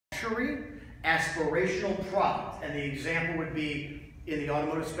luxury, aspirational product. And the example would be in the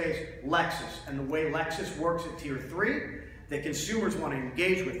automotive space, Lexus. And the way Lexus works at Tier 3, that consumers want to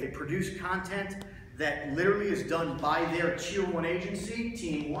engage with. They produce content that literally is done by their Tier 1 agency,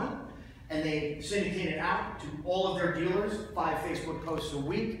 Team 1, and they syndicate it out to all of their dealers, 5 Facebook posts a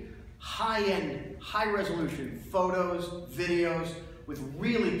week, high-end, high-resolution photos, videos, with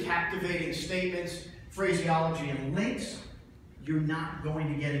really captivating statements, phraseology, and links. You're not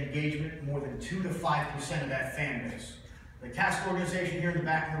going to get engagement more than 2 to 5% of that fan base. The CAST organization here in the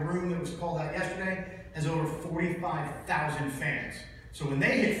back of the room that was called out yesterday has over 45,000 fans. So when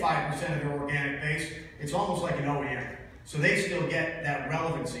they hit 5% of their organic base, it's almost like an OEM. So they still get that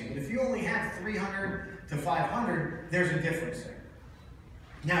relevancy. But if you only have 300 to 500, there's a difference there.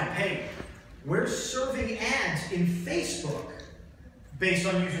 Now, hey, we're serving ads in Facebook based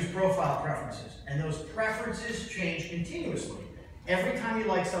on users' profile preferences. And those preferences change continuously. Every time you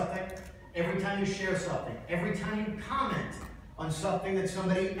like something, every time you share something, every time you comment on something that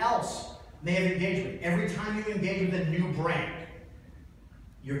somebody else may have engaged with, every time you engage with a new brand,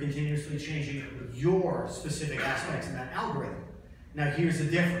 you're continuously changing your specific aspects in that algorithm. Now here's the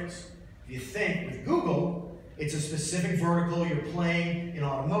difference. If you think with Google, it's a specific vertical, you're playing in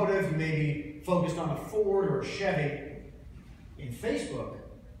automotive, you may be focused on a Ford or a Chevy. In Facebook,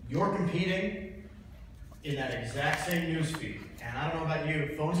 you're competing in that exact same newsfeed. And I don't know about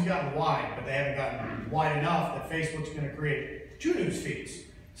you, phones have gotten wide, but they haven't gotten wide enough that Facebook's going to create 2 news feeds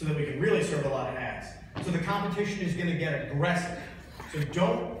so that we can really serve a lot of ads. So the competition is going to get aggressive. So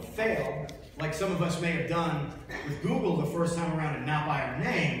don't fail, like some of us may have done with Google the first time around and not by our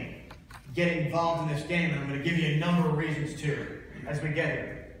name, get involved in this game. And I'm going to give you a number of reasons too as we get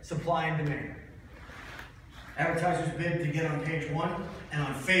here. Supply and demand. Advertisers bid to get on page 1, and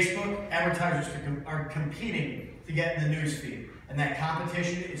on Facebook, advertisers are competing to get in the news feed. And that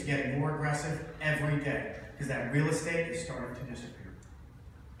competition is getting more aggressive every day because that real estate is starting to disappear.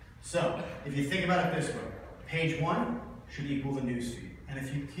 So, if you think about it this way, page 1 should equal the news feed. And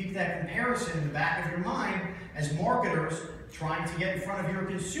if you keep that comparison in the back of your mind as marketers trying to get in front of your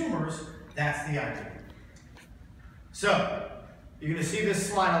consumers, that's the idea. So, you're going to see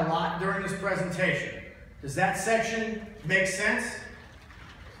this slide a lot during this presentation. Does that section make sense?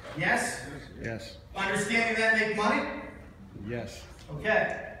 Yes? Yes. Understanding that make money? Yes.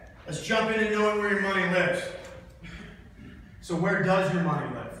 Okay. Let's jump into knowing where your money lives. So where does your money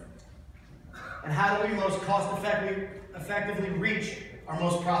live? And how do we most effectively reach our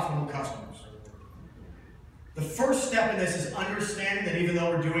most profitable customers? The first step in this is understanding that even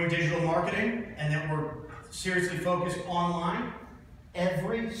though we're doing digital marketing and that we're seriously focused online,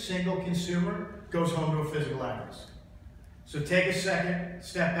 every single consumer goes home to a physical address. So take a second,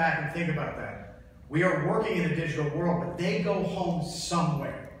 step back and think about that. We are working in a digital world, but they go home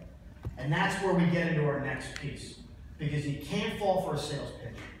somewhere. And that's where we get into our next piece. Because you can't fall for a sales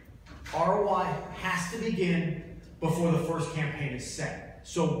pitch. ROI has to begin before the first campaign is set.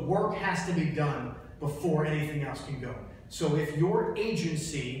 So work has to be done before anything else can go. So if your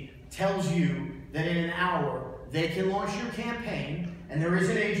agency tells you that in an hour they can launch your campaign, and there is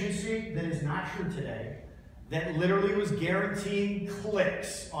an agency that is not here today that literally was guaranteeing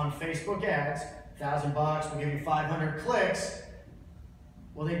clicks on Facebook ads, $1,000, we'll give you 500 clicks.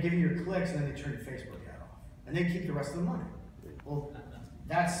 Well, they give you your clicks and then they turn your Facebook ad off. And they keep the rest of the money. Well,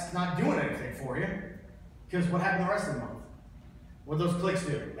 that's not doing anything for you, because what happened the rest of the month? What did those clicks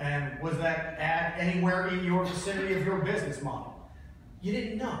do? And was that ad anywhere in your vicinity of your business model? You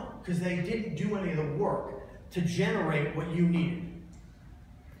didn't know, because they didn't do any of the work to generate what you needed.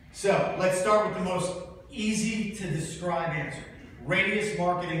 So let's start with the most easy to describe answer. Radius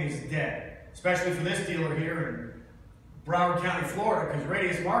marketing is dead, especially for this dealer here in Broward County, Florida, because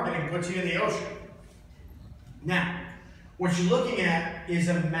radius marketing puts you in the ocean. Now, what you're looking at is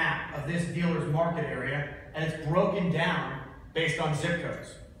a map of this dealer's market area, and it's broken down based on zip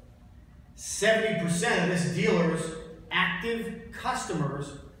codes. 70% of this dealer's active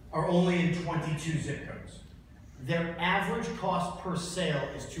customers are only in 22 zip codes. Their average cost per sale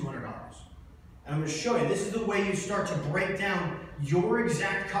is $200. And I'm going to show you, this is the way you start to break down your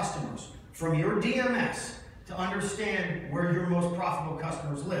exact customers from your DMS to understand where your most profitable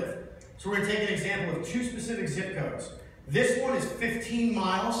customers live. So we're going to take an example of 2 specific zip codes. This one is 15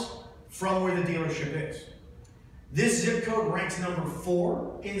 miles from where the dealership is. This zip code ranks number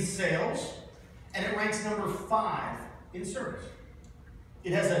 4 in sales, and it ranks number 5 in service.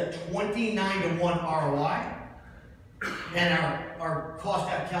 It has a 29 to 1 ROI. And our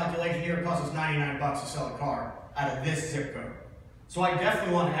cost out calculation here costs us 99 bucks to sell a car out of this zip code. So I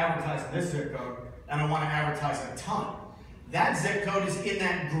definitely want to advertise in this zip code, and I want to advertise a ton. That zip code is in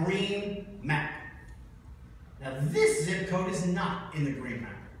that green map. Now this zip code is not in the green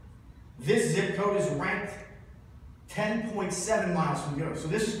map. This zip code is ranked 10.7 miles from yours. So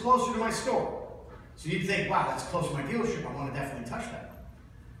this is closer to my store. So you'd think, wow, that's close to my dealership. I want to definitely touch that.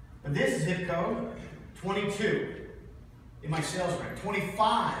 But this zip code, 22 in my sales rank,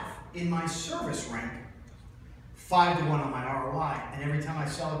 25 in my service rank, 5 to 1 on my ROI. And every time I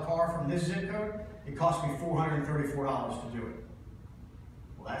sell a car from this zip code, it costs me $434 to do it.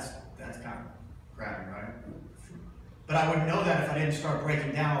 Well, that's kind of crappy, right? But I wouldn't know that if I didn't start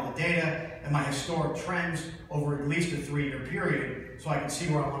breaking down all the data and my historic trends over at least a 3-year period so I can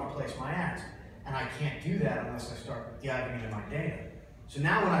see where I want to place my ads. And I can't do that unless I start diving into my data. So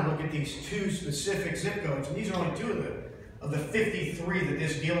now when I look at these 2 specific zip codes, and these are only 2 of the 53 that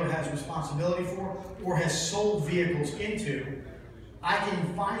this dealer has responsibility for or has sold vehicles into, I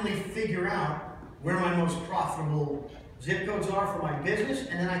can finally figure out where my most profitable zip codes are for my business,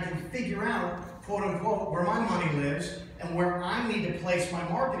 and then I can figure out, quote unquote, where my money lives and where I need to place my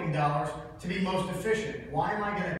marketing dollars to be most efficient. Why am I going to